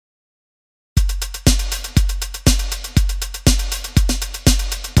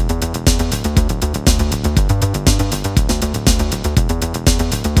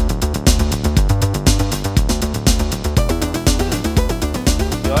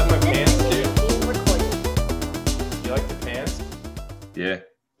Yeah.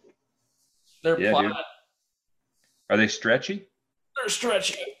 They're Yeah, plaid. dude. Are they stretchy? They're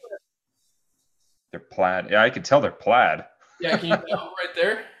stretchy. They're plaid. Yeah, I can tell they're plaid. Yeah, can you tell right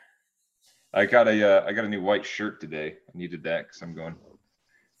there? I got a new white shirt today. I needed that because I'm going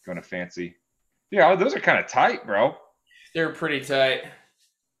to fancy. Yeah, those are kind of tight, bro. They're pretty tight.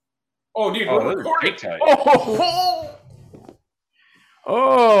 Oh, dude, Oh, we're those are recording. too tight.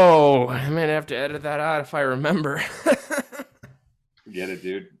 Oh, I might have to edit that out if I remember. Get it,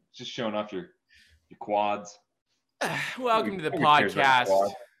 dude. Just showing off your quads. Welcome to the podcast.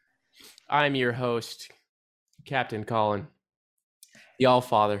 I'm your host, Captain Colin, the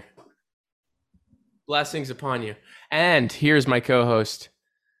All-Father. Blessings upon you. And here's my co-host.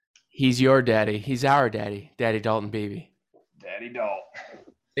 He's your daddy. He's our daddy. Daddy Dalton, baby. Daddy Dalton.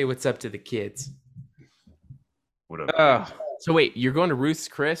 Say what's up to the kids. What up? So wait, you're going to Ruth's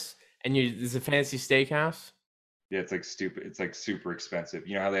Chris, and there's a fancy steakhouse? Yeah, it's like stupid. It's like super expensive.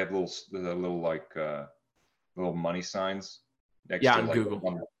 You know how they have little money signs next to on like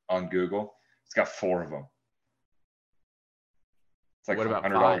Google. On Google. It's got 4 of them. It's like what about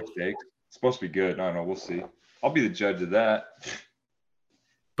 $100 steak. It's supposed to be good. I don't know. We'll see. I'll be the judge of that.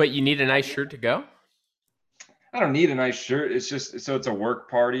 But you need a nice shirt to go? I don't need a nice shirt. It's just so it's a work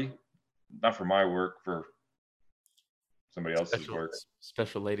party, not for my work, for somebody else's work.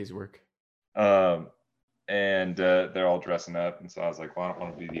 Special ladies' work. And they're all dressing up, and so I was like, well, I don't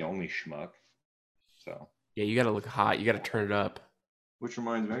want to be the only schmuck. So yeah, you got to look hot. You got to turn it up. Which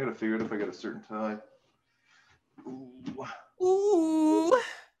reminds me, I got to figure out if I got a certain tie. Ooh. Well,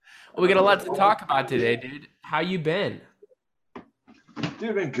 we got a lot to talk about today, dude. How you been?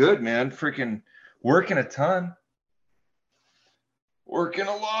 Dude, been good, man. Freaking working a ton. Working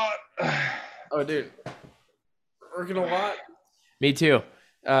a lot. Oh, dude. Working a lot? Me too.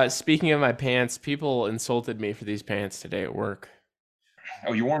 Speaking of my pants, people insulted me for these pants today at work.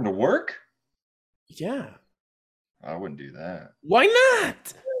 Oh, you want them to work? Yeah. I wouldn't do that. Why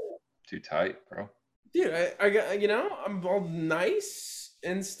not? Too tight, bro. Dude, I got, I'm all nice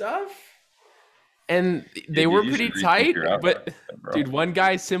and stuff. And they were pretty tight, but dude, one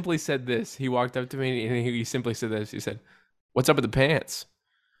guy simply said this. He walked up to me and he simply said this. He said, "What's up with the pants?"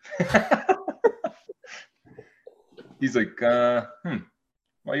 He's like, why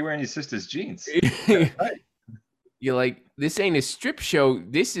are you wearing your sister's jeans? You're like, this ain't a strip show.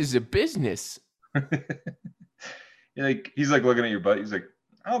 This is a business. He's like looking at your butt. He's like,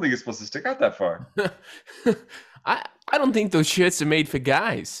 I don't think it's supposed to stick out that far. I don't think those shirts are made for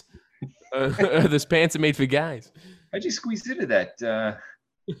guys. Those pants are made for guys. How'd you squeeze into that?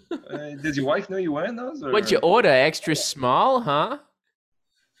 Does your wife know you wearing those? Or? What'd you order? Extra small, huh?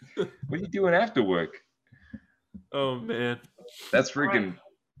 What are you doing after work? Oh, man. That's freaking...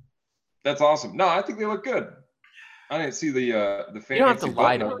 That's awesome. No, I think they look good. I didn't see the fancy you don't have to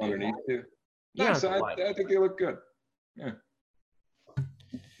lie to underneath too. No, I think they look good. Yeah.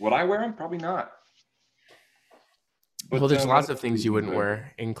 Would I wear them? Probably not. But, well, there's lots of things you wouldn't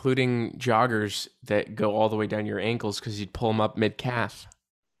wear, including joggers that go all the way down your ankles because you'd pull them up mid-calf.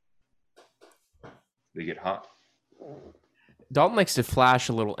 They get hot. Dalton likes to flash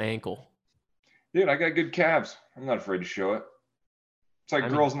a little ankle. Dude, I got good calves. I'm not afraid to show it. It's like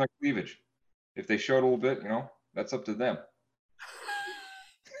girls in their cleavage. If they show it a little bit, that's up to them.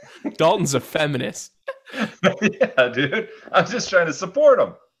 Dalton's a feminist. Yeah, dude. I'm just trying to support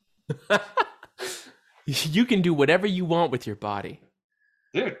them. You can do whatever you want with your body.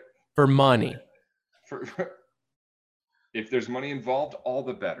 Dude. For money. If there's money involved, all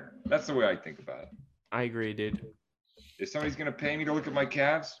the better. That's the way I think about it. I agree, dude. If somebody's going to pay me to look at my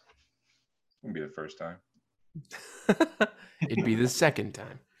calves, it's going to be the first time. It'd be the second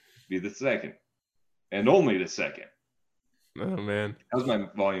time. Be the second. And only the second. Oh, man. How's my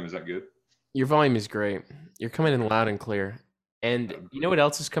volume? Is that good? Your volume is great. You're coming in loud and clear. And you know what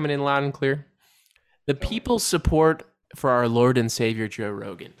else is coming in loud and clear? The people's support for our Lord and Savior, Joe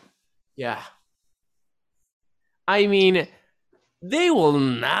Rogan. Yeah. I mean, they will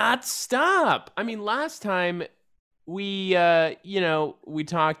not stop. I mean, last time we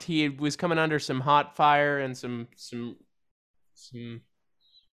talked, he was coming under some hot fire and some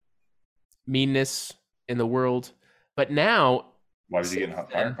meanness in the world. But now... Why was he getting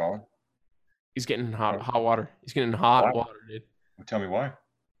hot fire, Colin? He's getting hot water. He's getting hot water, dude. Well, tell me why.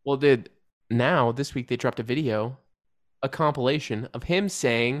 Well, dude, now, this week, they dropped a video, a compilation of him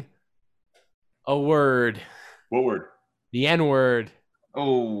saying a word. What word? The N-word.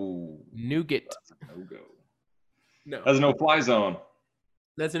 Oh. Nougat. That's a no-go. No. That's a no-fly zone.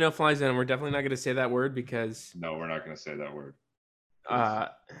 That's a no-fly zone. We're definitely not going to say that word because... No, we're not going to say that word.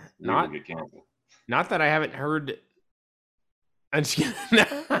 Not that I haven't heard I'm just kidding.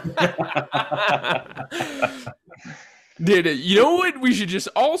 Dude, you know what? We should just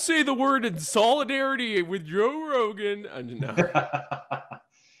all say the word in solidarity with Joe Rogan. No.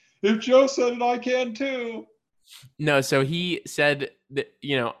 If Joe said it, I can too. No, so he said that,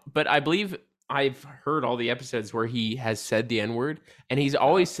 but I believe I've heard all the episodes where he has said the N-word, and he's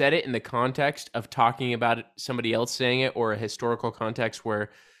always said it in the context of talking about it, somebody else saying it, or a historical context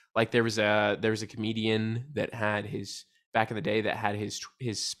where, like, there was a comedian that had his back in the day that had his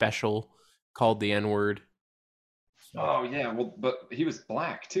special called the N-word. Oh yeah, well, but he was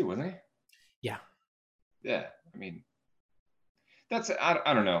black too, wasn't he? Yeah. Yeah, I mean,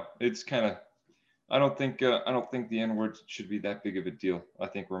 I don't know. It's kind of I don't think the N-word should be that big of a deal. I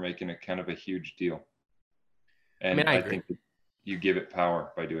think we're making it kind of a huge deal, and I think you give it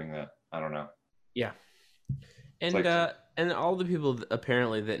power by doing that. I don't know. Yeah, and all the people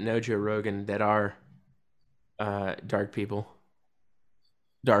apparently that know Joe Rogan that are dark people,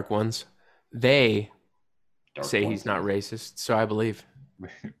 dark ones, they say he's not racist. So I believe.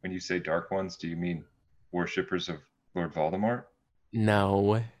 When you say dark ones, do you mean worshippers of Lord Voldemort?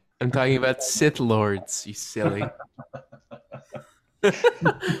 No, I'm talking about Sith Lords, you silly. The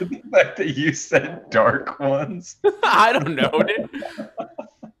fact that you said dark ones. I don't know, dude.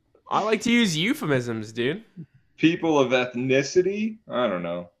 I like to use euphemisms, dude. People of ethnicity? I don't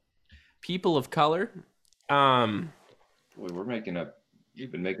know. People of color? Boy,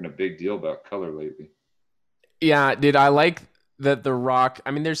 you've been making a big deal about color lately. Yeah, dude, I like that The Rock,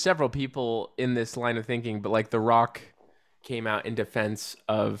 I mean, there's several people in this line of thinking, but like The Rock came out in defense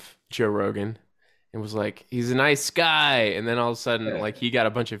of Joe Rogan and was like, he's a nice guy. And then all of a sudden, like, he got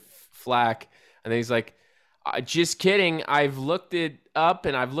a bunch of flack. And then he's like, just kidding. I've looked it up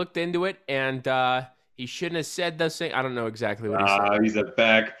and I've looked into it, and he shouldn't have said those things. I don't know exactly what he said. He's a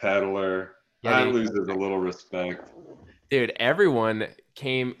backpedaler. Yeah, that loses a little respect. Dude, everyone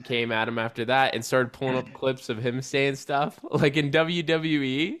came at him after that and started pulling up clips of him saying stuff. Like in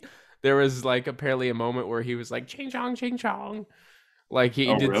WWE, there was like apparently a moment where he was like ching chong. Like he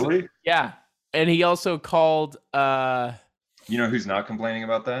did. Really? Yeah. And he also called you know who's not complaining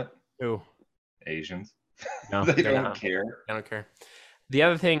about that? Who? Asians. No, they don't care. I don't care. The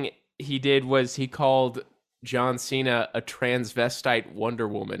other thing he did was he called John Cena a transvestite Wonder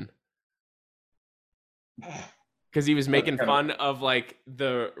Woman. Because he was making fun of like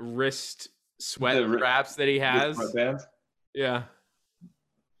the wrist sweat wraps that he has. Sweatbands? Yeah.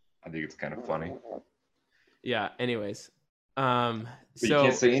 I think it's kind of funny. Yeah. Anyways. So you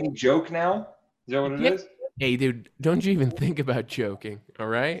can't say any joke now? Is that what it is? Hey, dude, don't you even think about joking, all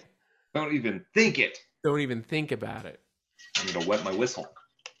right? Don't even think it. Don't even think about it. I'm going to wet my whistle.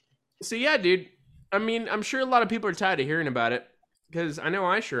 So yeah, dude. I mean, I'm sure a lot of people are tired of hearing about it because I know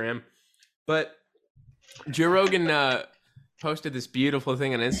I sure am. But Joe Rogan posted this beautiful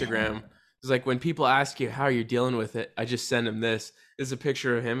thing on Instagram. It's like when people ask you how you're dealing with it, I just send them this. It's a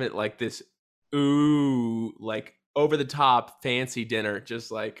picture of him at like this, like over the top fancy dinner,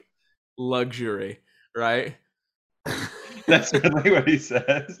 just like luxury, right? That's really what he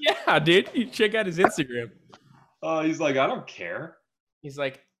says. Yeah, dude. You check out his Instagram. He's like, I don't care. He's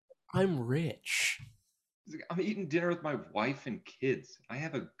like, I'm rich. He's like, I'm eating dinner with my wife and kids. I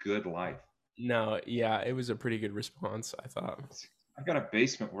have a good life. No, yeah, it was a pretty good response, I thought. I've got a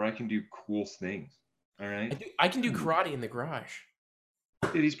basement where I can do cool things. All right. I can do karate in the garage.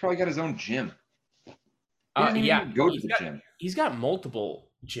 Dude, he's probably got his own gym. Yeah, go to the gym. He's got multiple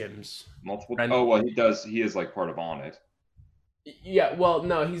gyms. Multiple. Oh well, he does. He is like part of On It. Yeah. Well,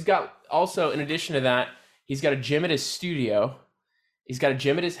 no, he's got also in addition to that, he's got a gym at his studio. He's got a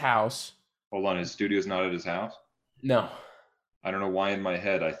gym at his house. Hold on, his studio's not at his house? No. I don't know why in my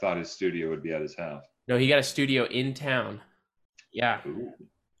head I thought his studio would be at his house. No, he got a studio in town. Yeah. Ooh.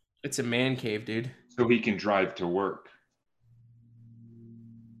 It's a man cave, dude. So he can drive to work.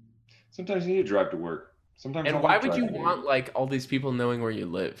 Sometimes you need to drive to work. Sometimes. And why would you want like all these people knowing where you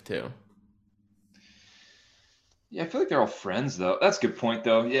live too? Yeah, I feel like they're all friends though. That's a good point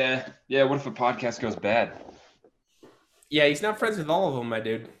though. Yeah. Yeah. What if a podcast goes bad? Yeah, he's not friends with all of them, my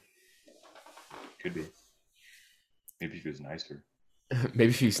dude. Could be. Maybe if he was nicer. Maybe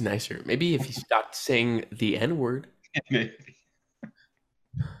if he's nicer. Maybe if he stopped saying the N-word. Maybe.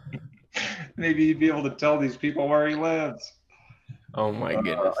 Maybe he'd be able to tell these people where he lives. Oh my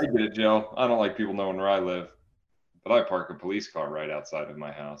goodness. I get it, Joe. I don't like people knowing where I live. But I park a police car right outside of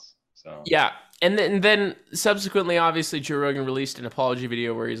my house. So yeah. And then subsequently, obviously, Joe Rogan released an apology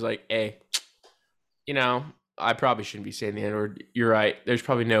video where he's like, hey, I probably shouldn't be saying the N-word. You're right. There's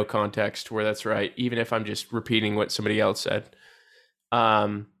probably no context where that's right, even if I'm just repeating what somebody else said.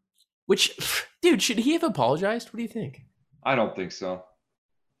 Which, dude, should he have apologized? What do you think? I don't think so.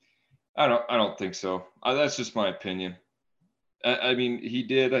 I don't think so. That's just my opinion. I mean, he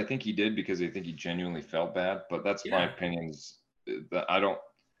did. I think he did because I think he genuinely felt bad. But that's my opinions. That I don't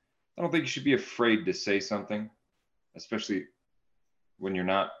think you should be afraid to say something, especially when you're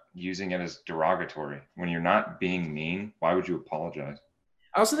not using it as derogatory. When you're not being mean, why would you apologize?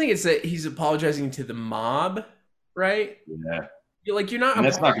 I also think it's that he's apologizing to the mob, right? Yeah. You're not. And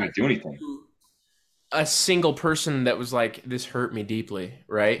that's not going to do anything. To a single person that was like, "This hurt me deeply,"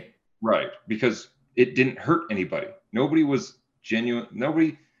 right? Right, because it didn't hurt anybody. Nobody was genuine.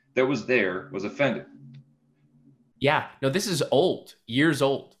 Nobody that was there was offended. Yeah, no, this is old, years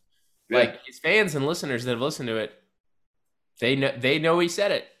old. Yeah. Like his fans and listeners that have listened to it, they know he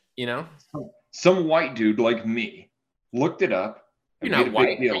said it. You know, some white dude like me looked it up. You're not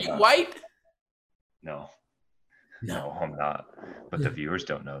white. Are you white? No, I'm not. But the viewers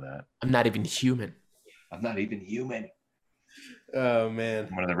don't know that. I'm not even human. I'm not even human. Oh man,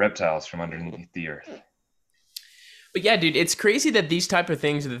 I'm one of the reptiles from underneath the earth. But yeah, dude, it's crazy that these type of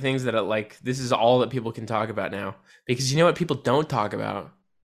things are the things that are like, this is all that people can talk about now. Because you know what people don't talk about?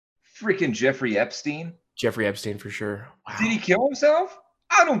 Freaking Jeffrey Epstein. Jeffrey Epstein for sure. Wow. Did he kill himself?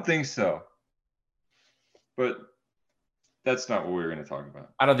 I don't think so. But that's not what we were going to talk about.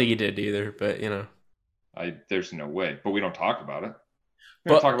 I don't think he did either, but you know. There's no way. But we don't talk about it.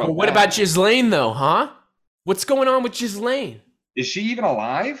 But what about Ghislaine though, huh? What's going on with Ghislaine? Is she even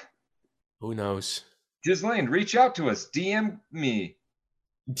alive? Who knows? Ghislaine, reach out to us. DM me.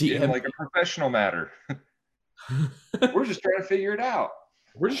 DM in like a professional matter. We're just trying to figure it out.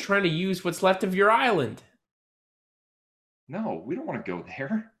 We're just trying to use what's left of your island. No, we don't want to go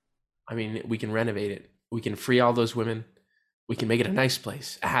there. I mean, we can renovate it. We can free all those women. We can make it a nice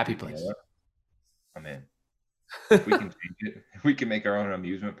place, a happy place. Yeah. I'm in. If we can change it. If we can make our own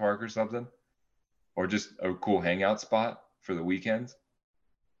amusement park or something. Or just a cool hangout spot for the weekends.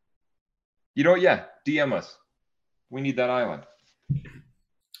 You know what? Yeah, DM us. We need that island.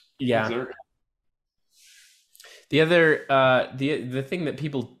 Yeah. The other, the thing that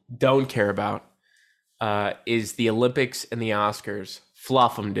people don't care about is the Olympics and the Oscars.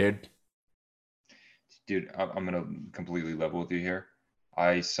 Fluff them, dude. Dude, I'm going to completely level with you here.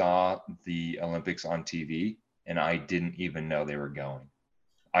 I saw the Olympics on TV, and I didn't even know they were going.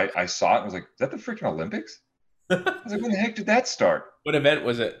 I saw it and was like, is that the freaking Olympics? I was like, when the heck did that start? What event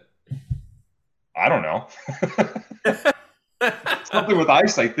was it? I don't know. Something with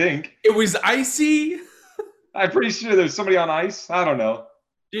ice, I think. It was icy? I'm pretty sure there's somebody on ice. I don't know.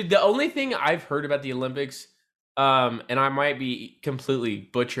 Dude, the only thing I've heard about the Olympics, and I might be completely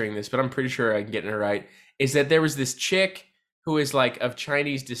butchering this, but I'm pretty sure I'm getting it right, is that there was this chick who is like of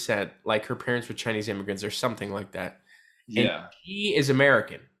Chinese descent, like her parents were Chinese immigrants or something like that. Yeah. And he is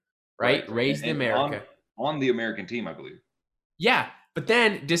American, right? Raised in America. On the American team, I believe. Yeah, but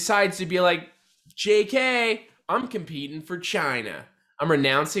then decides to be like, JK, I'm competing for China. I'm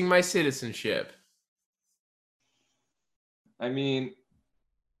renouncing my citizenship. I mean,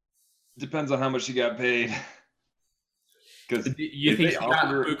 depends on how much she got paid. Because you think she got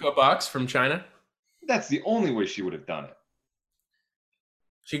 $1 from China? That's the only way she would have done it.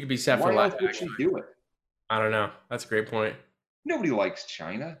 She could be set for life. Why would she do it? I don't know. That's a great point. Nobody likes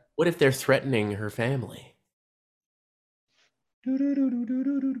China. What if they're threatening her family?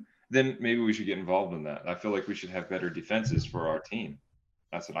 Then maybe we should get involved in that. I feel like we should have better defenses for our team.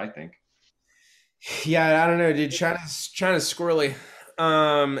 That's what I think. Yeah, I don't know, dude. China's squirrely.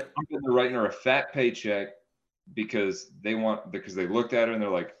 They're writing her a fat paycheck because they looked at her and they're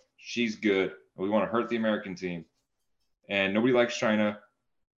like, she's good. We want to hurt the American team. And nobody likes China.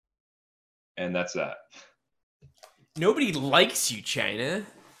 And that's that. Nobody likes you, China.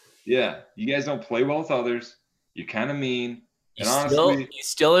 Yeah. You guys don't play well with others. You're kind of mean. And honestly, you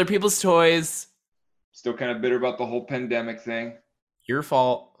steal other people's toys. Still kind of bitter about the whole pandemic thing. Your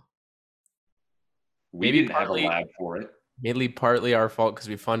fault. We didn't have a lab for it. Maybe partly our fault because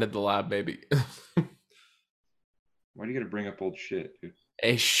we funded the lab, maybe. Why do you got to bring up old shit, dude?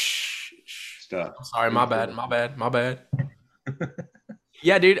 Hey, shh. Stop. I'm sorry, my bad.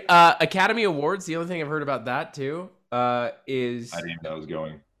 Yeah, dude. Academy Awards. The only thing I've heard about that too is I didn't know it was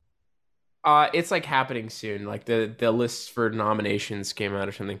going. It's like happening soon. Like the lists for nominations came out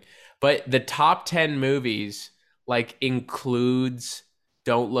or something. But the top 10 movies like includes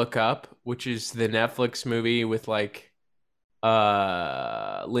Don't Look Up, which is the Netflix movie with like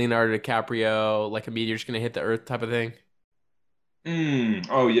Leonardo DiCaprio, like a meteor's gonna hit the earth type of thing.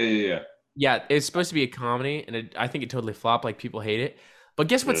 Oh yeah. Yeah, it's supposed to be a comedy, and I think it totally flopped. Like people hate it. But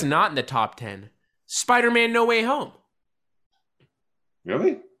guess what's not in the top 10? Spider-Man: No Way Home.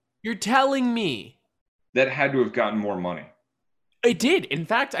 Really? You're telling me that had to have gotten more money. It did. In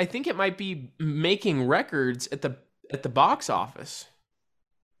fact, I think it might be making records at the box office.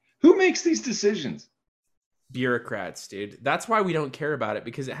 Who makes these decisions? Bureaucrats, dude. That's why we don't care about it,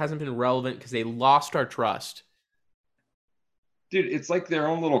 because it hasn't been relevant, because they lost our trust. Dude, it's like their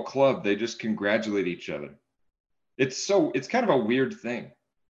own little club. They just congratulate each other. It's kind of a weird thing.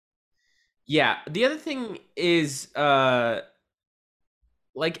 Yeah. The other thing is, like,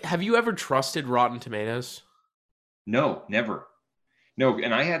 have you ever trusted Rotten Tomatoes? No, never. No,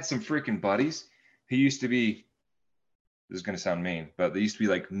 and I had some freaking buddies who used to be, this is going to sound mean, but they used to be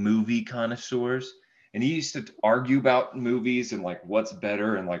like movie connoisseurs. And he used to argue about movies and like what's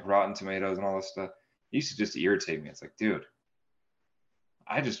better and like Rotten Tomatoes and all this stuff. He used to just irritate me. It's like, dude,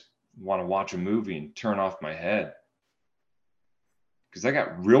 I just want to watch a movie and turn off my head. Because I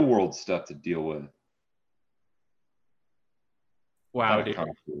got real world stuff to deal with. Wow, dude.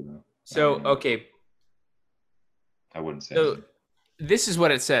 Cool, so, okay. I wouldn't say so. This is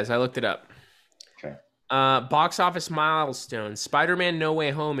what it says. I looked it up. Okay. Box office milestone. Spider-Man No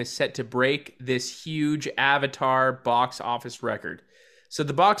Way Home is set to break this huge Avatar box office record. So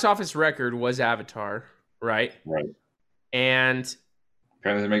the box office record was Avatar, right? Right. And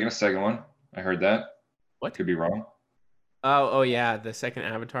apparently they're making a second one. I heard that. What? Could be wrong. Oh yeah, the second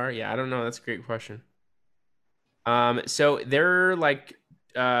Avatar. Yeah, I don't know. That's a great question. So they're like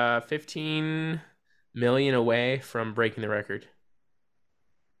 15 million away from breaking the record.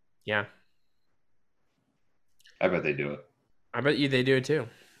 Yeah. I bet they do it. I bet you they do it too.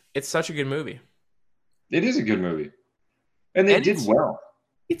 It's such a good movie. It is a good movie. And they did well.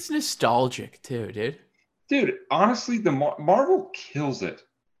 It's nostalgic too, dude. Dude, honestly, the Marvel kills it.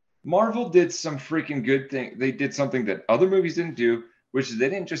 Marvel did some freaking good thing. They did something that other movies didn't do, which is they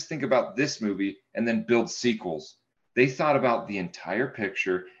didn't just think about this movie and then build sequels. They thought about the entire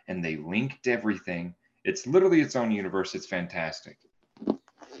picture and they linked everything. It's literally its own universe. It's fantastic.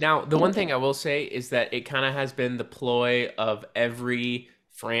 Now, the one thing I will say is that it kind of has been the ploy of every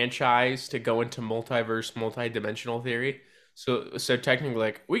franchise to go into multiverse, multi-dimensional theory. So technically,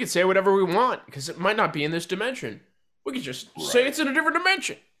 like, we could say whatever we want because it might not be in this dimension. We could just say it's in a different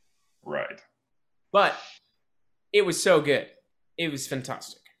dimension. Right. But it was so good. It was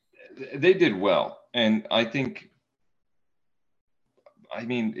fantastic. They did well. And I think, I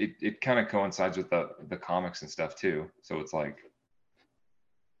mean, it kind of coincides with the comics and stuff too. So it's like,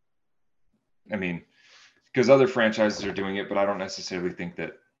 I mean, because other franchises are doing it, but I don't necessarily think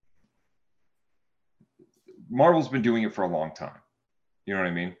that Marvel's been doing it for a long time. You know what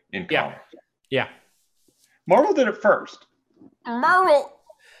I mean? In comics. Yeah. Marvel did it first. Marvel.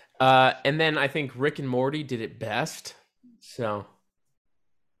 And then I think Rick and Morty did it best. So.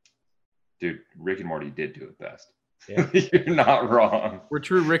 Dude, Rick and Morty did do it best. Yeah. You're not wrong. We're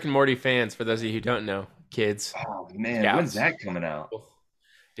true Rick and Morty fans, for those of you who don't know, kids. Oh, man. When's that coming out?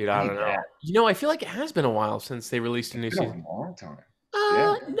 Dude, I don't know. That. You know, I feel like it has been a while since they released a new season. A long time.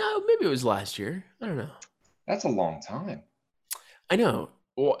 No, maybe it was last year. I don't know. That's a long time. I know.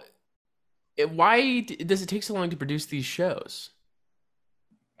 Why does it take so long to produce these shows?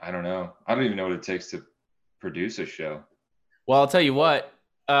 I don't know. I don't even know what it takes to produce a show. Well, I'll tell you what.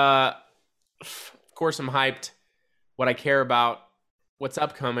 Of course, I'm hyped. What I care about, what's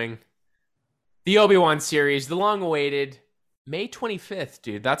upcoming. The Obi-Wan series, the long-awaited May 25th,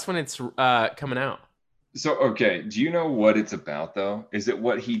 dude. That's when it's coming out. So, okay. Do you know what it's about, though? Is it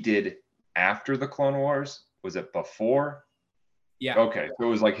what he did after the Clone Wars? Was it before? Yeah. Okay. So it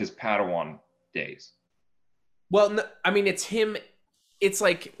was like his Padawan days. Well, no, I mean, it's him. It's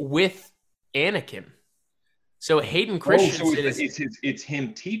like with Anakin. So Hayden Christensen it's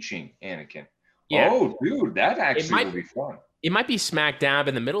him teaching Anakin. Yeah. Oh, dude, that actually will be fun. It might be smack dab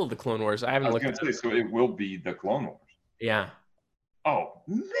in the middle of the Clone Wars. I haven't looked at it. So it will be the Clone Wars. Yeah. Oh,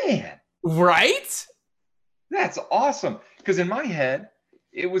 man. Right? That's awesome. Because in my head,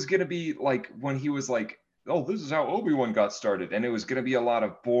 it was going to be like when he was like, oh, this is how Obi-Wan got started. And it was going to be a lot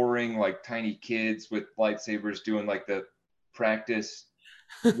of boring, like tiny kids with lightsabers doing like the practice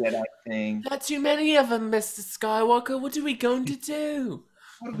Jedi thing. Not too many of them, Mr. Skywalker. What are we going to do?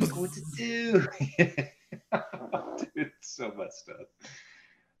 What are we going to do? Dude, it's so messed up.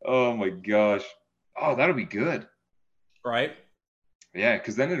 Oh my gosh. Oh, that'll be good. Right? Yeah,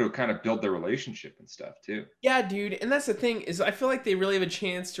 because then it'll kind of build their relationship and stuff too. Yeah, dude. And that's the thing is I feel like they really have a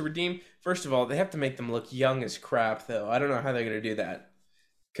chance to redeem. First of all, they have to make them look young as crap, though. I don't know how they're going to do that.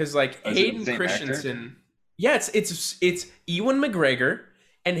 Because like Hayden Christensen. Actor? Yeah, it's Ewan McGregor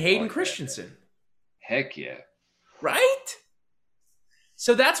and Hayden Christensen. Heck yeah. Right?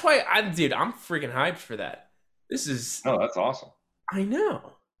 So that's why I'm freaking hyped for that. This is... Oh, that's awesome. I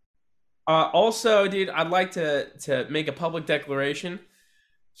know. Also, dude, I'd like to make a public declaration.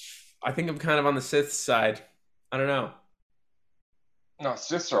 I think I'm kind of on the Sith side. I don't know. No,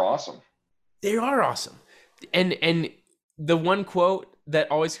 Siths are awesome. They are awesome. And the one quote that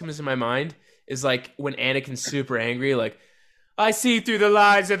always comes to my mind is like when Anakin's super angry, like, I see through the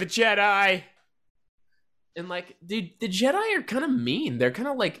lies of the Jedi. And like, dude, the Jedi are kind of mean. They're kind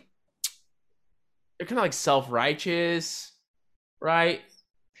of like self-righteous, right?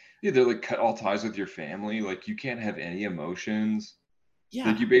 Yeah, they're like cut all ties with your family. Like you can't have any emotions. Yeah.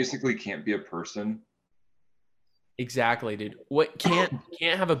 Like you basically can't be a person. Exactly, dude. What can't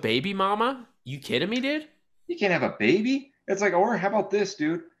have a baby mama? You kidding me, dude? You can't have a baby? It's like, or how about this,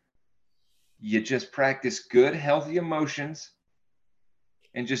 dude? You just practice good, healthy emotions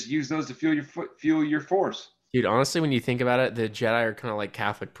and just use those to fuel your force. Dude, honestly, when you think about it, the Jedi are kind of like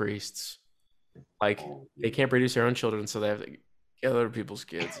Catholic priests. Like, they can't produce their own children, so they have to get other people's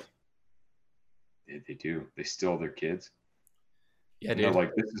kids. They do. They steal their kids. Yeah, and dude. They're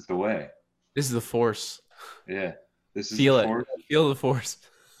like, this is the way. This is the Force. Yeah. This is Feel the it. Force. Feel the Force.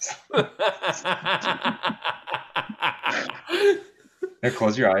 Now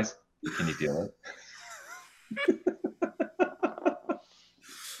close your eyes. Can you feel it?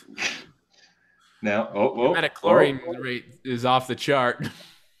 Now, Metachlorine rate is off the chart.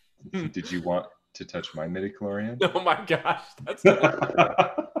 Did you want to touch my midichlorian? Oh my gosh, that's.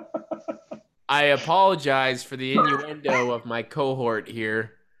 I apologize for the innuendo of my cohort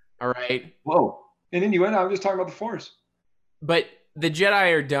here. All right. Whoa. An innuendo? I'm just talking about the Force. But the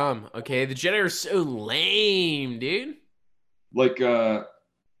Jedi are dumb. Okay, the Jedi are so lame, dude. Like, yeah.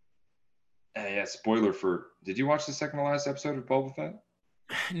 Spoiler for. Did you watch the second to last episode of Boba Fett?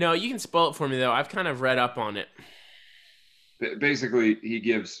 No, you can spoil it for me though. I've kind of read up on it. Basically, he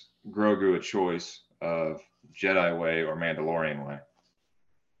gives Grogu a choice of Jedi way or Mandalorian way.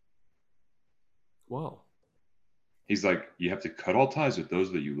 Whoa. He's like, you have to cut all ties with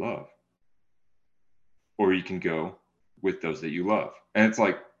those that you love, or you can go with those that you love. And it's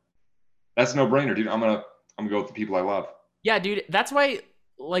like, that's no brainer, dude. I'm gonna go with the people I love. Yeah, dude. That's why,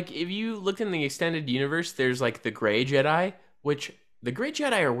 like, if you look in the extended universe, there's like the Gray Jedi, which the Gray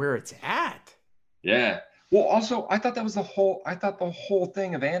Jedi are where it's at. Yeah. Well, also, I thought the whole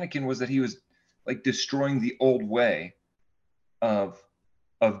thing of Anakin was that he was like destroying the old way of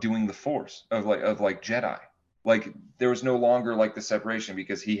doing the Force, of like Jedi. Like there was no longer like the separation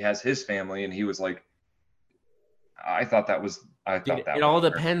because he has his family and he was like, it all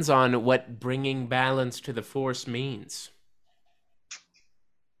depends on what bringing balance to the Force means.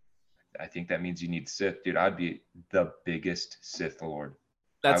 I think that means you need Sith, dude. I'd be the biggest Sith Lord.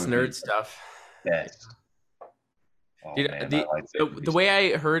 That's nerd stuff. Best. Oh, dude, man, the way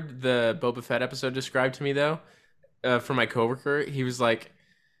I heard the Boba Fett episode described to me though, from my coworker, he was like,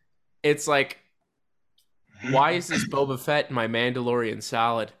 it's like, why is this Boba Fett in my Mandalorian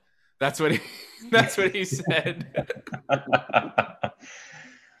salad? That's what he said.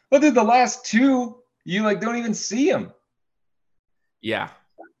 Well, dude, the last two, you like don't even see him. Yeah.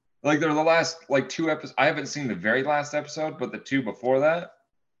 Like they're the last like two episodes. I haven't seen the very last episode, but the two before that,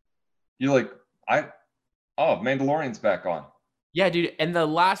 you're like, Mandalorian's back on. Yeah, dude. And the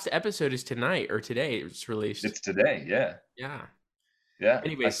last episode is tonight or today. It's released. It's today. Yeah. Yeah. Yeah.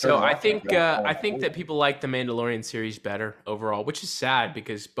 Anyway, so I think that people like the Mandalorian series better overall, which is sad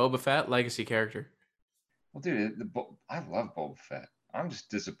because Boba Fett, legacy character. Well, dude, I love Boba Fett. I'm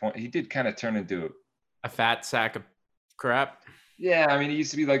just disappointed. He did kind of turn into a fat sack of crap. Yeah, I mean, he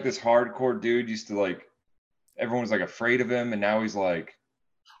used to be like this hardcore dude. Used to like, everyone was like afraid of him, and now he's like,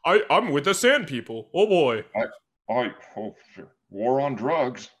 I'm with the Sand People. Oh boy. War on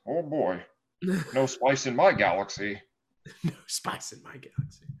drugs. Oh boy. No spice in my galaxy. No spice in my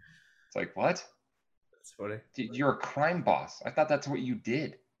galaxy. It's like, what? That's funny. Dude, you're a crime boss. I thought that's what you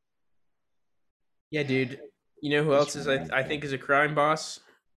did. Yeah, dude. You know who else is I think is a crime boss?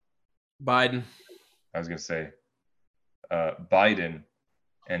 Biden. I was gonna say, Biden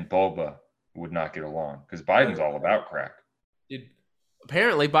and Bulba would not get along because Biden's all about crack. Dude,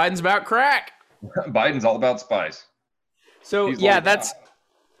 apparently Biden's about crack. Biden's all about spice. So yeah,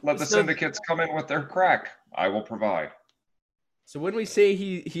 let the syndicates come in with their crack. I will provide. So when we say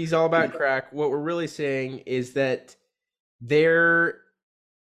he's all about crack, what we're really saying is that there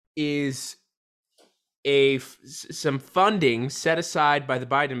is some funding set aside by the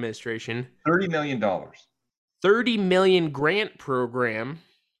Biden administration. $30 million. $30 million grant program,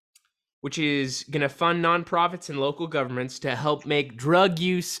 which is going to fund nonprofits and local governments to help make drug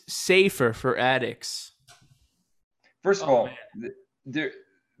use safer for addicts. First of all,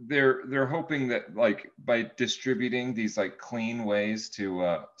 they're hoping that like by distributing these like clean ways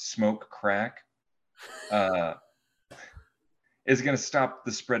to smoke crack is going to stop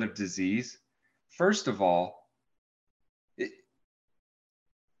the spread of disease. First of all,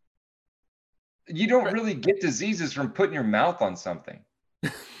 you don't really get diseases from putting your mouth on something.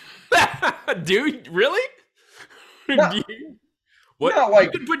 Dude, really? No, what? No,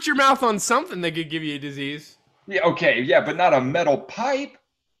 like, you could put your mouth on something that could give you a disease. Yeah, okay, yeah, but not a metal pipe.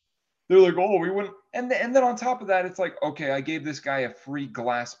 They're like, oh, we wouldn't. And then on top of that, it's like, okay, I gave this guy a free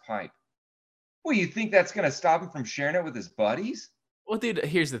glass pipe. Well, you think that's going to stop him from sharing it with his buddies? Well, dude,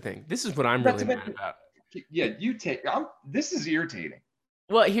 here's the thing. This is what I'm really mad about. Yeah, this is irritating.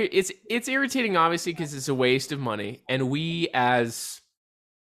 Well, here it's irritating, obviously, because it's a waste of money, and we as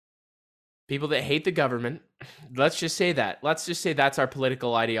people that hate the government, let's just say that's our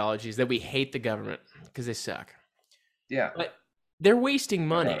political ideologies, that we hate the government because they suck. Yeah, but they're wasting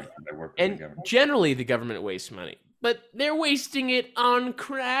money, and generally the government wastes money, but they're wasting it on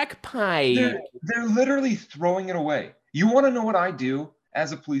crack pipe. They're literally throwing it away. You want to know what I do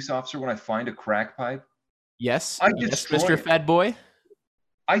as a police officer when I find a crack pipe? Yes, Mr. Fat Boy.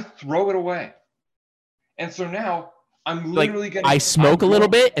 I throw it away. And so now I'm literally going to... I smoke a little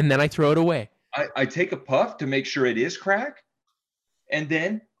bit and then I throw it away. I take a puff to make sure it is crack, and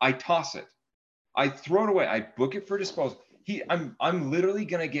then I toss it. I throw it away. I book it for disposal. I'm literally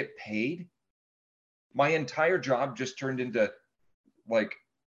going to get paid. My entire job just turned into like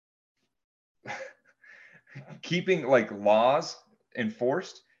keeping like laws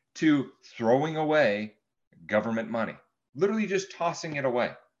enforced to throwing away government money. Literally just tossing it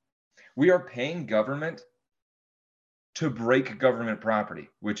away. We are paying government to break government property,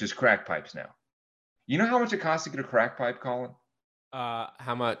 which is crack pipes now. You know how much it costs to get a crack pipe, Colin?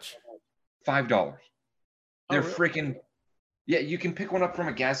 How much? $5. They're really? freaking... Yeah, you can pick one up from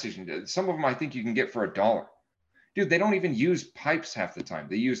a gas station. Some of them I think you can get for $1. Dude, they don't even use pipes half the time.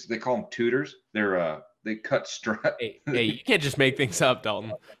 They call them tutors. They cut straw. Hey, you can't just make things up,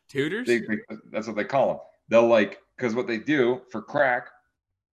 Dalton. Tutors? That's what they call them. They'll because what they do for crack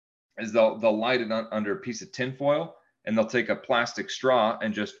is they'll light it under a piece of tin foil, and they'll take a plastic straw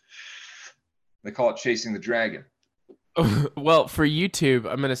and just, they call it chasing the dragon. Well, for YouTube,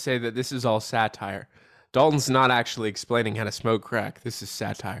 I'm going to say that this is all satire. Dalton's not actually explaining how to smoke crack. This is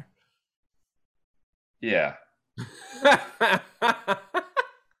satire. Yeah.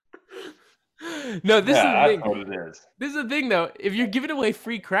 No, this is the thing. That's what it is. This is the thing, though. If you're giving away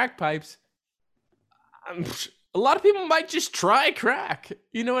free crack pipes, a lot of people might just try crack.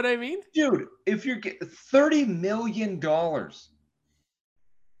 You know what I mean? Dude, if you're getting $30 million, $30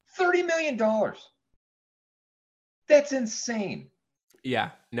 million, that's insane.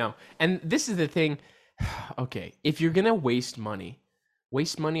 Yeah, no. And this is the thing. Okay, if you're going to waste money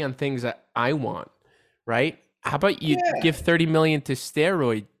on things that I want, right? How about you give $30 million to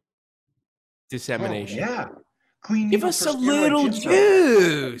steroid dissemination? Oh, yeah. Give us a little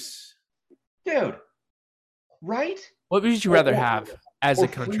juice. Dude, right? What would you rather have as a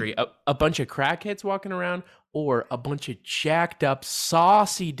country? A bunch of crackheads walking around or a bunch of jacked up,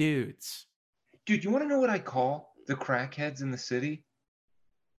 saucy dudes? Dude, you want to know what I call the crackheads in the city?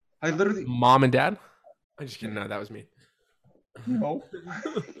 I literally... Mom and dad? I'm just kidding. No, that was me. No.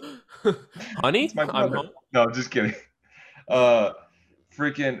 Honey? I'm home. No, I'm just kidding. No,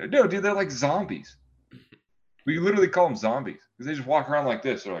 dude, they're like zombies. We literally call them zombies because they just walk around like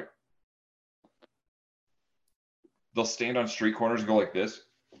this. They're like, they'll stand on street corners and go like this.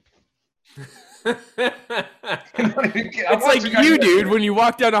 It's like you, dude, when you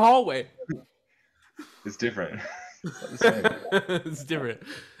walk down a hallway. It's different. It's different.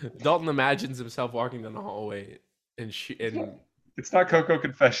 Dalton imagines himself walking down the hallway and it's not Coco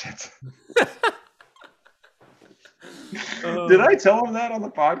Confessions. Did I tell him that on the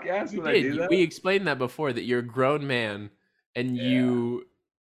podcast? Did I do that? We explained that before, that you're a grown man and you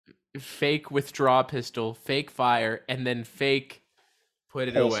fake withdraw a pistol, fake fire, and then fake put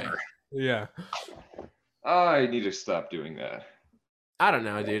it away. Yeah. I need to stop doing that. I don't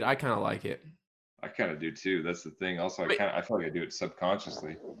know, dude. I kind of like it. I kind of do too. That's the thing. Also, I feel like I do it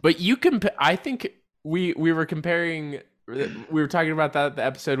subconsciously. But you I think we were comparing. We were talking about that the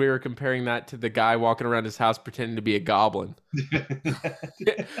episode. We were comparing that to the guy walking around his house pretending to be a goblin.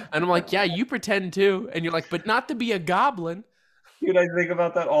 And I'm like, yeah, you pretend too. And you're like, but not to be a goblin. Dude, I think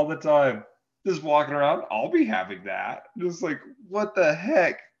about that all the time. Just walking around, I'll be having that. Just like, what the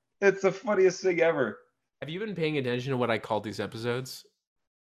heck? It's the funniest thing ever. Have you been paying attention to what I called these episodes?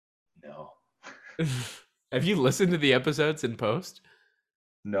 No. Have you listened to the episodes in post?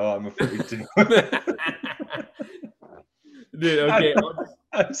 No, I'm afraid to. Dude, okay.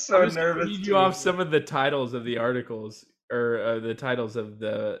 I'm so nervous. Read you off some of the titles of the articles or the titles of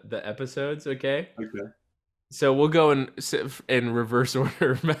the episodes. Okay. Okay. So we'll go in reverse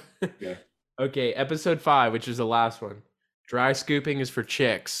order. Yeah. Okay, episode 5, which is the last one. Dry scooping is for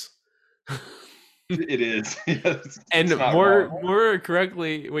chicks. It is. Yes, and it's not more wrong.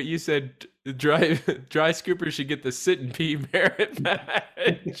 correctly, what you said, dry scoopers should get the sit and pee merit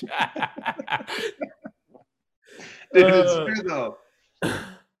badge. Dude, it's true though.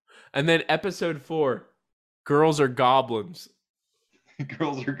 And then episode 4, girls are goblins.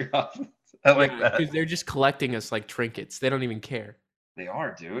 Girls are goblins. I like that. Because they're just collecting us like trinkets. They don't even care. They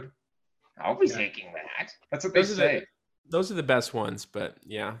are, dude. I'll be taking that. That's what they say. Those are the best ones, but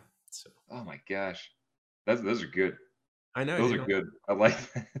yeah. So. Oh my gosh. Those are good. I know. Those are good. I like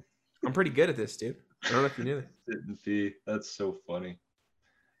that. I'm pretty good at this, dude. I don't know if you knew that. Sit and pee. That's so funny.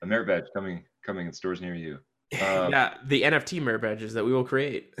 A merit badge coming in stores near you. Yeah, the NFT merit badges that we will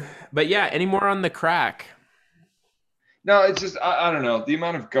create. But yeah, any more on the crack? No, it's just I don't know the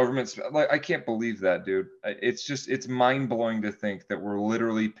amount of governments. Like I can't believe that, dude. It's mind blowing to think that we're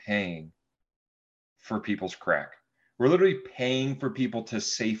literally paying for people's crack. We're literally paying for people to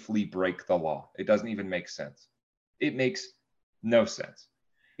safely break the law. It doesn't even make sense. It makes no sense.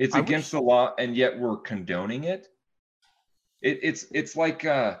 It's against the law, and yet we're condoning it. It's like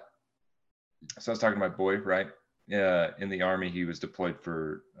so I was talking to my boy, right? In the Army, he was deployed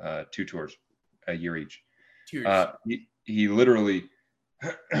for 2 tours, a year each. He literally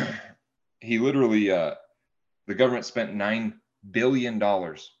the government spent $9 billion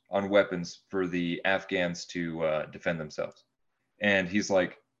on weapons for the Afghans to defend themselves. And he's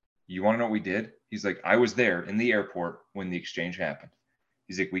like, you want to know what we did? He's like, I was there in the airport when the exchange happened.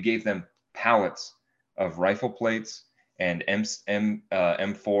 He's like, we gave them pallets of rifle plates and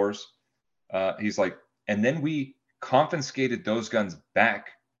M4s. He's like, and then we confiscated those guns back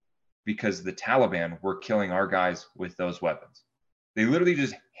because the Taliban were killing our guys with those weapons. They literally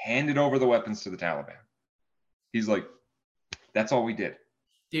just handed over the weapons to the Taliban. He's like, that's all we did.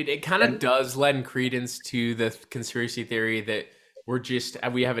 Dude, it kind of does lend credence to the conspiracy theory that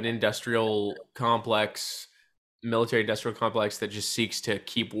we have an industrial complex, military industrial complex that just seeks to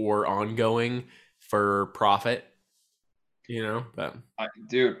keep war ongoing for profit, you know? But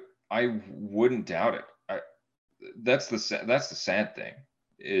dude, I wouldn't doubt it. That's the sad thing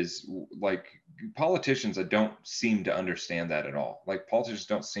is like politicians that don't seem to understand that at all. Like politicians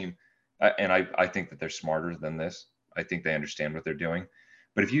don't seem, and I think that they're smarter than this. I think they understand what they're doing.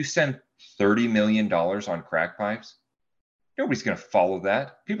 But if you send $30 million on crack pipes, nobody's going to follow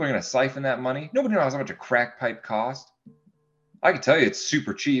that. People are going to siphon that money. Nobody knows how much a crack pipe cost. I can tell you it's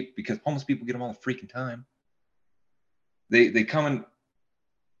super cheap because homeless people get them all the freaking time. They come in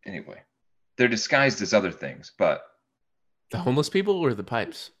anyway. They're disguised as other things, but the homeless people or the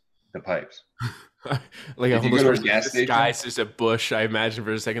pipes? The pipes. Like a homeless person disguised as a bush. I imagine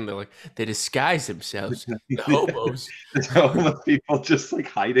for a second they disguise themselves. The hobos. The homeless people just like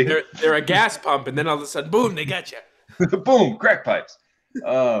hiding. They're a gas pump, and then all of a sudden, boom, they got you. Boom, crack pipes.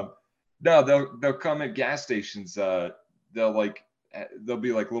 No, they'll come at gas stations. They'll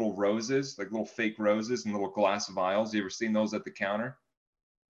be like little roses, like little fake roses in little glass vials. You ever seen those at the counter?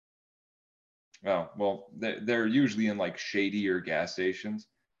 Oh, well, they're usually in like shadier gas stations,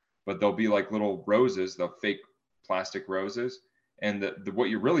 but they'll be like little roses, the fake plastic roses. And the what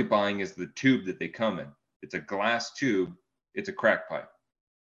you're really buying is the tube that they come in. It's a glass tube. It's a crack pipe.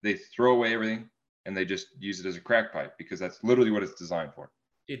 They throw away everything and they just use it as a crack pipe because that's literally what it's designed for.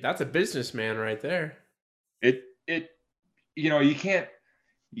 Dude, that's a businessman right there. You can't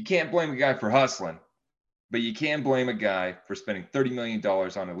blame a guy for hustling, but you can blame a guy for spending $30 million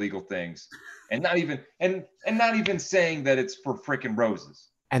on illegal things and not even saying that it's for freaking roses.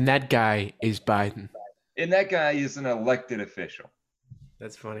 And that guy is Biden. And that guy is an elected official.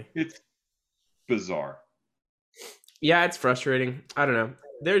 That's funny. It's bizarre. Yeah, it's frustrating. I don't know.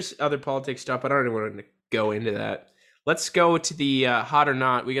 There's other politics stuff, but I don't even want to go into that. Let's go to the Hot or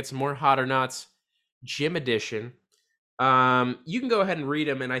Not. We got some more Hot or Nots, Gym Edition. You can go ahead and read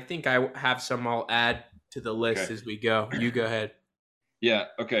them, and I think I have some I'll add to the list as we go. You go ahead. Yeah.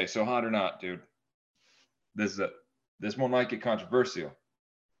 Okay. So Hot or Not, dude. This one might get controversial.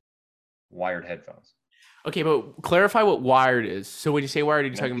 Wired headphones. Okay, but clarify what wired is. So when you say wired, are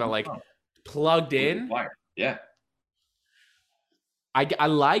you talking about like plugged in? Wired. Yeah. I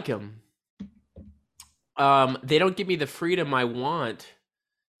like them. They don't give me the freedom I want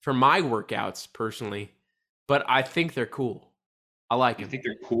for my workouts personally, but I think they're cool. I like them. You think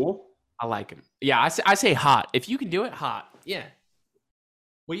they're cool? I like them. Yeah, I say hot. If you can do it, hot. Yeah.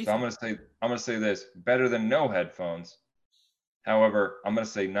 What do you think? I'm gonna say this: better than no headphones. However, I'm going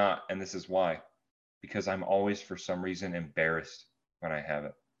to say not, and this is why. Because I'm always, for some reason, embarrassed when I have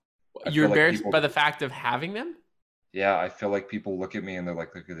it. You're embarrassed by the fact of having them? Yeah, I feel like people look at me and they're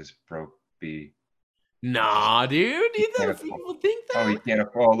like, look at this broke bee. Nah, dude. You know people think that? Oh, he can't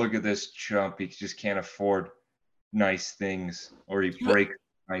afford. Oh, look at this chump. He just can't afford nice things, or he breaks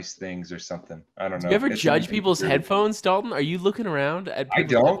nice things or something. I don't know. Do you ever judge people's headphones, Dalton? Are you looking around at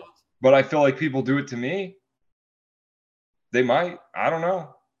people's headphones? But I feel like people do it to me. They might. I don't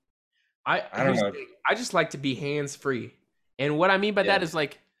know. I don't know. I just like to be hands-free. And what I mean by that is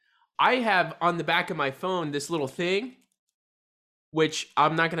like, I have on the back of my phone this little thing, which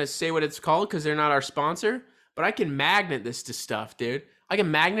I'm not going to say what it's called because they're not our sponsor, but I can magnet this to stuff, dude. I can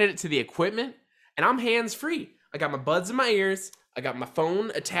magnet it to the equipment, and I'm hands-free. I got my buds in my ears. I got my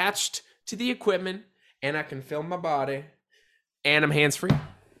phone attached to the equipment, and I can film my body, and I'm hands-free.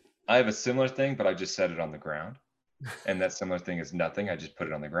 I have a similar thing, but I just set it on the ground. And that similar thing is nothing. I just put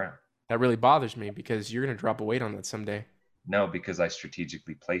it on the ground. That really bothers me because you're going to drop a weight on that someday. No, because I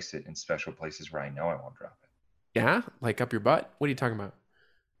strategically place it in special places where I know I won't drop it. Yeah? Like up your butt? What are you talking about?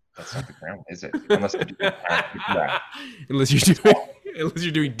 That's not the ground, is it? Unless you're doing unless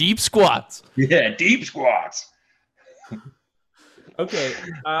you're doing deep squats. Yeah, deep squats. Okay.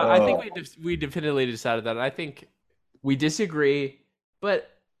 I think we definitively decided that. I think we disagree, but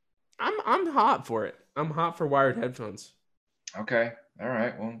I'm hot for it. I'm hot for wired headphones. Okay. All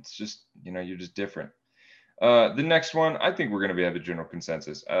right. Well, it's just, you're just different. The next one, I think we're going to have a general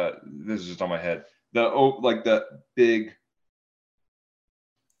consensus. This is just on my head. The big,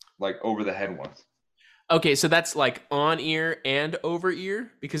 like over the head ones. Okay, so that's like on ear and over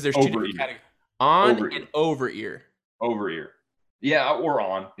ear because there's two different categories. On over and over ear. Over ear. Yeah, or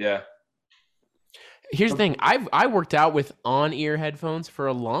on. Yeah. Here's the thing. I worked out with on ear headphones for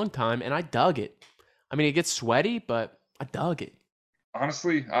a long time and I dug it. I mean, it gets sweaty, but I dug it.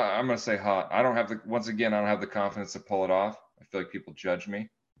 Honestly, I'm going to say hot. I don't have the confidence to pull it off. I feel like people judge me.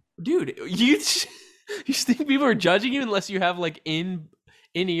 Dude, you think people are judging you unless you have like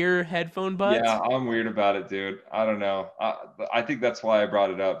in-ear headphone buds? Yeah, I'm weird about it, dude. I don't know. I think that's why I brought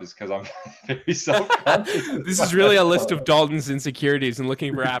it up, is because I'm very self-conscious. This is really a list of Dalton's insecurities and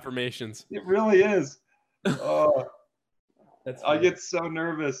looking for affirmations. It really is. Oh, I get so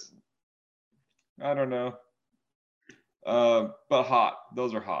nervous. I don't know. But hot.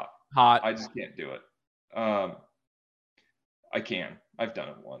 Those are hot. Hot. I just can't do it. I can. I've done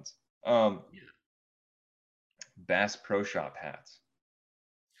it once. Bass Pro Shop hats.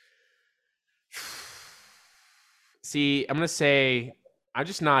 See, I'm going to say I'm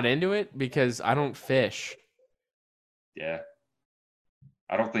just not into it because I don't fish. Yeah.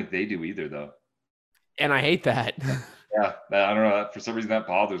 I don't think they do either, though. And I hate that. Yeah, I don't know. For some reason, that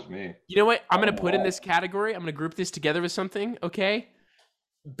bothers me. You know what? I'm going to put in this category. I'm going to group this together with something, okay?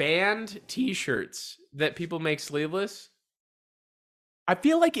 Band T-shirts that people make sleeveless. I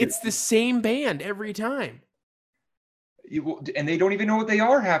feel like it's the same band every time. And they don't even know what they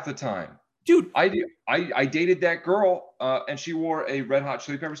are half the time. Dude, I dated that girl, and she wore a Red Hot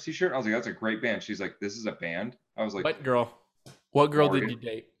Chili Peppers T-shirt. I was like, that's a great band. She's like, this is a band? I was like, what girl? What girl Morgan. did you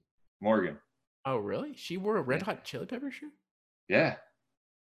date? Morgan. Oh, really? She wore a Red Hot Chili Peppers shirt? Yeah.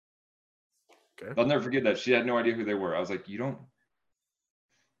 Okay. I'll never forget that. She had no idea who they were. I was like, you don't.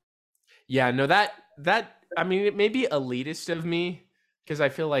 Yeah, no, that I mean, it may be elitist of me because I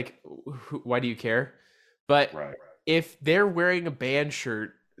feel like, why do you care? But if they're wearing a band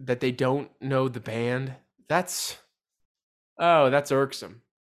shirt that they don't know the band, that's irksome.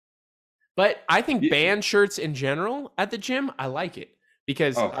 But I think band shirts in general at the gym, I like it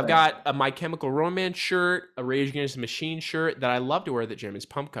because I've got a My Chemical Romance shirt, a Rage Against the Machine shirt that I love to wear at the gym is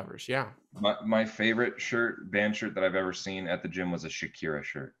pump covers. Yeah. My favorite band shirt that I've ever seen at the gym was a Shakira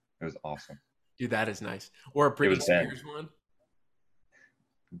shirt. It was awesome. Dude, that is nice. Or a Britney Spears one.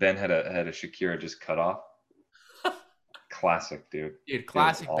 Ben had a Shakira just cut off. Classic, dude. Dude,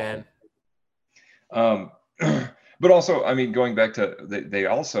 classic Ben. But also, I mean, going back to they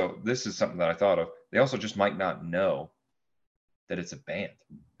also, this is something that I thought of. They also just might not know that it's a band.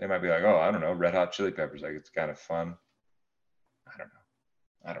 They might be like, oh, I don't know, Red Hot Chili Peppers. Like, it's kind of fun. I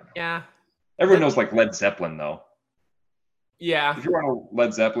don't know. Yeah. Everyone knows like Led Zeppelin though. Yeah. If you're wearing a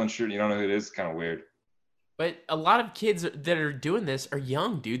Led Zeppelin shirt and you don't know who it is, it's kind of weird. But a lot of kids that are doing this are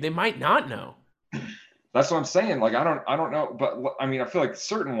young, dude. They might not know. That's what I'm saying. Like, I don't know. But I mean, I feel like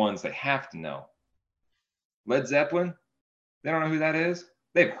certain ones they have to know. Led Zeppelin, they don't know who that is.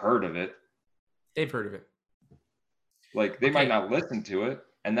 They've heard of it. Like, they might not listen to it.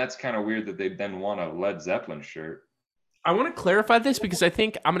 And that's kind of weird that they then want a Led Zeppelin shirt. I want to clarify this because I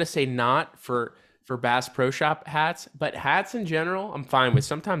think I'm going to say not for for Bass Pro Shop hats, but hats in general, I'm fine with.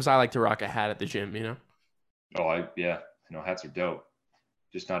 Sometimes I like to rock a hat at the gym, you know? Oh, yeah. Hats are dope.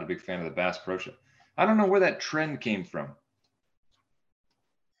 Just not a big fan of the Bass Pro Shop. I don't know where that trend came from.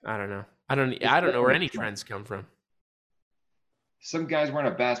 I don't know. I don't know where any trends come from. Some guy's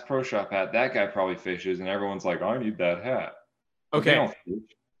wearing a Bass Pro Shop hat. That guy probably fishes, and everyone's like, I need that hat. Okay.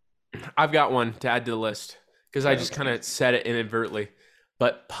 I've got one to add to the list because I just kind of said it inadvertently.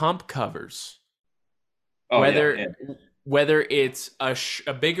 But pump covers. Oh, whether it's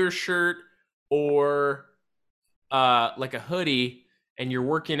a bigger shirt or like a hoodie, and you're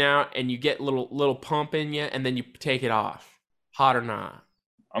working out and you get little pump in you, and then you take it off. Hot or not?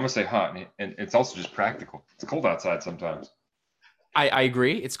 I'm gonna say hot, and it's also just practical. It's cold outside sometimes. I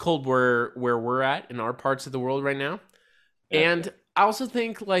agree. It's cold where we're at in our parts of the world right now. And I also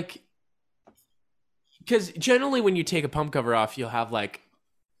think because generally when you take a pump cover off, you'll have a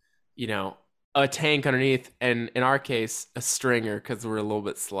tank underneath, and in our case, a stringer because we're a little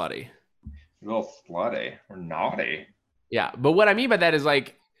bit slutty. A little slutty or naughty. Yeah, but what I mean by that is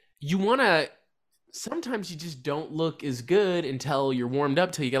you want to. Sometimes you just don't look as good until you're warmed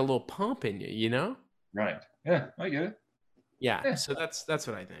up, till you get a little pump in you, you know? Right. Yeah, I get it. Yeah. So that's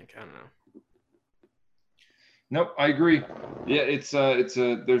what I think. I don't know. Nope, I agree. Yeah, it's a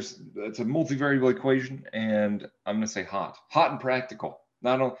multivariable equation, and I'm gonna say hot and practical.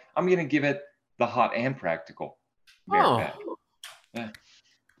 I'm gonna give it the hot and practical merit badge. Yeah.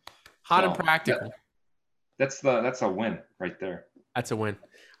 Hot and practical. That's a win right there. That's a win.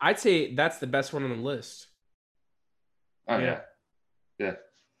 I'd say that's the best one on the list. Oh yeah.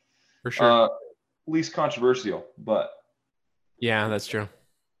 For sure. Least controversial, but yeah, that's true.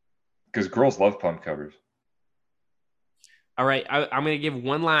 Because girls love pump covers. All right, I'm gonna give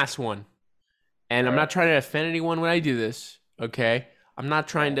one last one, and I'm not trying to offend anyone when I do this. Okay, I'm not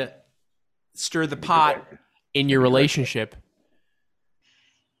trying to stir the pot in your relationship.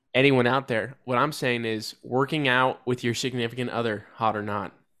 Anyone out there? What I'm saying is working out with your significant other, hot or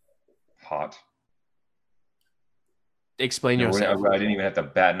not. Hot. Explain yourself. I didn't even have to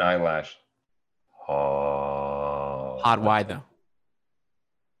bat an eyelash. Hot. Why though?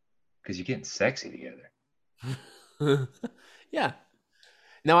 Because you're getting sexy together. Yeah.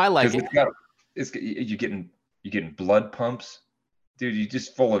 No, I like it. You're getting blood pumps, dude. You're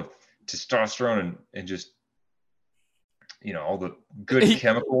just full of testosterone and just all the good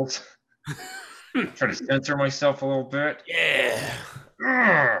chemicals. Try to censor myself a little bit.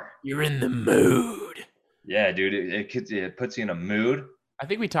 Yeah. You're in the mood. Yeah, dude. It puts you in a mood. I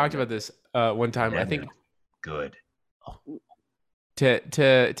think we talked about this one time. I think good.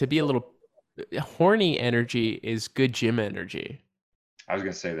 To be a little horny energy is good gym energy. I was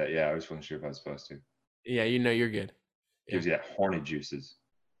gonna say that. Yeah, I was wasn't sure if I was supposed to. Yeah, you're good. Gives you that horny juices.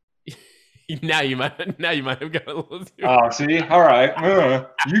 Now you might have got a little. Oh, see, all right,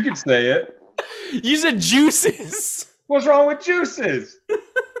 you can say it. You said juices. What's wrong with juices?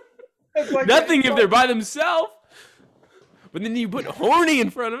 Nothing if they're by themselves. But then you put horny in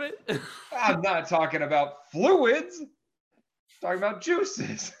front of it. I'm not talking about fluids. I'm talking about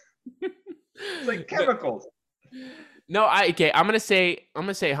juices. It's like chemicals. No, I'm gonna say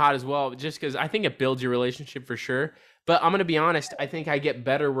hot as well, just because I think it builds your relationship for sure. But I'm gonna be honest, I think I get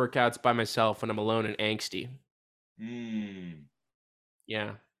better workouts by myself when I'm alone and angsty.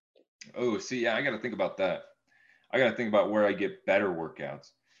 Yeah. Oh, see, yeah, I got to think about that. I got to think about where I get better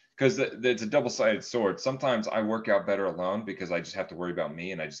workouts, because it's a double-sided sword. Sometimes I work out better alone because I just have to worry about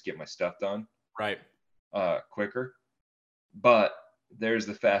me and I just get my stuff done quicker. But there's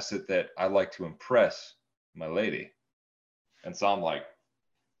the facet that I like to impress my lady, and so I'm like,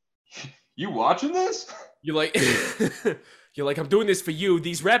 you watching this? You're like, I'm doing this for you.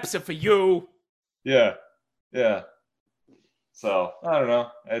 These reps are for you. Yeah. So I don't know.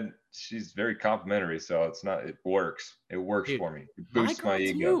 And she's very complimentary, so it works. It works, dude, for me. It boosts my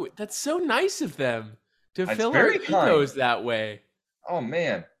ego. That's so nice of them to fill our egos that way. Oh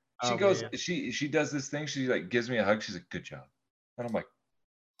man. She does this thing. She gives me a hug. She's like, good job. And I'm like,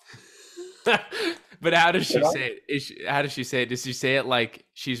 but how does she say it? How does she say it? Does she say it like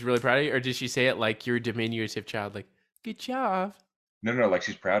she's really proud of you, or does she say it like you're a diminutive child, like good job? No, like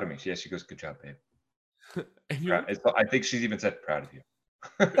she's proud of me. She goes, good job, babe. I think she's even said proud of you.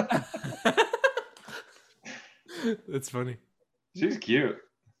 That's funny. She's cute.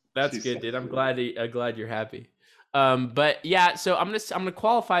 She's good, so dude. I'm glad you're happy. But yeah, so I'm gonna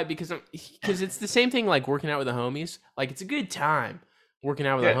qualify it because it's the same thing like working out with the homies. Like it's a good time working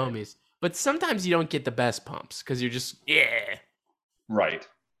out with the homies, but sometimes you don't get the best pumps because you're just Right.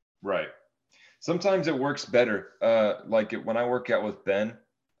 Sometimes it works better. When I work out with Ben,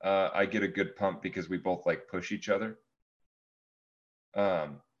 I get a good pump because we both like push each other.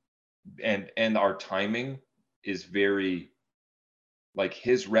 And our timing is very, like,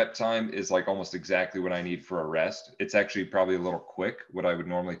 his rep time is like almost exactly what I need for a rest. It's actually probably a little quick, what I would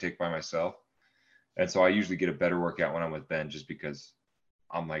normally take by myself. And so I usually get a better workout when I'm with Ben, just because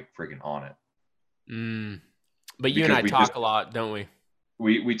I'm like freaking on it. But you and I talk a lot, don't we?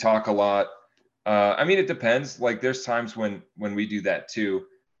 We talk a lot. I mean, it depends. Like, there's times when we do that too,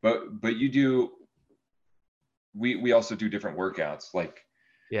 but we also do different workouts. Like,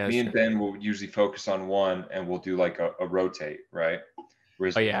 me and Ben will usually focus on one, and we'll do like a rotate, right?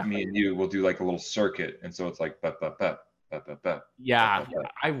 Whereas me and you will do like a little circuit, and so it's like yeah,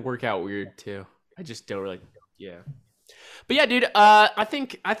 I work out weird too. I just don't really, But yeah, dude, I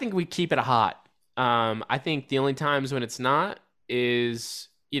think we keep it hot. I think the only times when it's not is,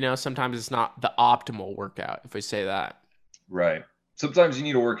 sometimes it's not the optimal workout, if I say that. Right. Sometimes you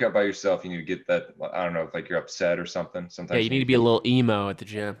need to work out by yourself. You need to get that, I don't know, if like you're upset or something. Sometimes you need to be a little emo at the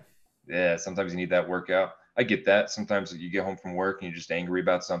gym. Yeah, sometimes you need that workout. I get that. Sometimes you get home from work and you're just angry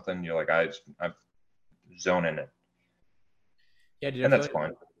about something. You're like, I'm zoning it. Yeah, dude, and that's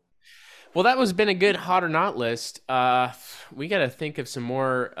fine. Well, that was been a good hot or not list. We got to think of some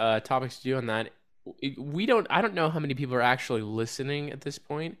more topics to do on that. I don't know how many people are actually listening at this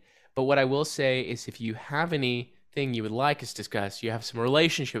point, but what I will say is, if you have anything you would like us to discuss, you have some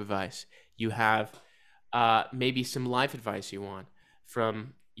relationship advice, you have maybe some life advice you want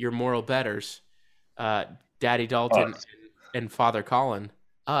from your moral betters, Daddy Dalton and Father Colin,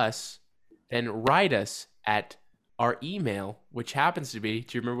 us, then write us at our email, which happens to be,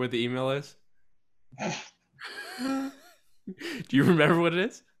 do you remember what the email is? Do you remember what it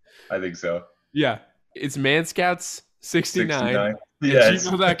is? I think so. Yeah. It's manscouts69 yes.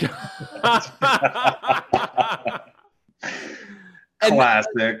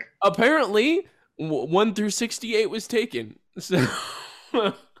 Classic. Apparently, 1 through 68 was taken. So...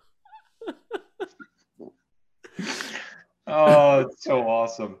 Oh, it's so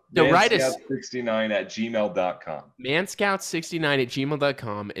awesome. So write us manscouts69@gmail.com.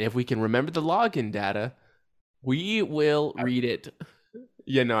 Manscouts69@gmail.com. And if we can remember the login data, we will read it.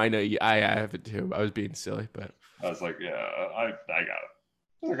 Yeah, no, I know you. I have it too. I was being silly, but I was like, yeah, I got it.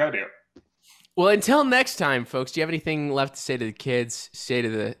 I was like, I do. Well, until next time, folks, do you have anything left to say to the kids? Say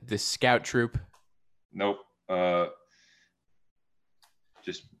to the scout troop? Nope.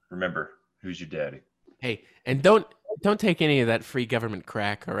 Just remember, who's your daddy? Hey, and don't take any of that free government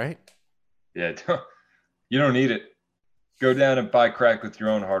crack, all right? Yeah, you don't need it. Go down and buy crack with your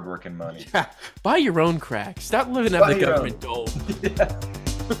own hard-working money. Yeah, buy your own crack. Stop living up the government dole. Yeah.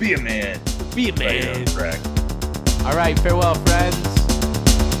 Be a man. Be a man. Buy your own crack. All right, farewell, friends.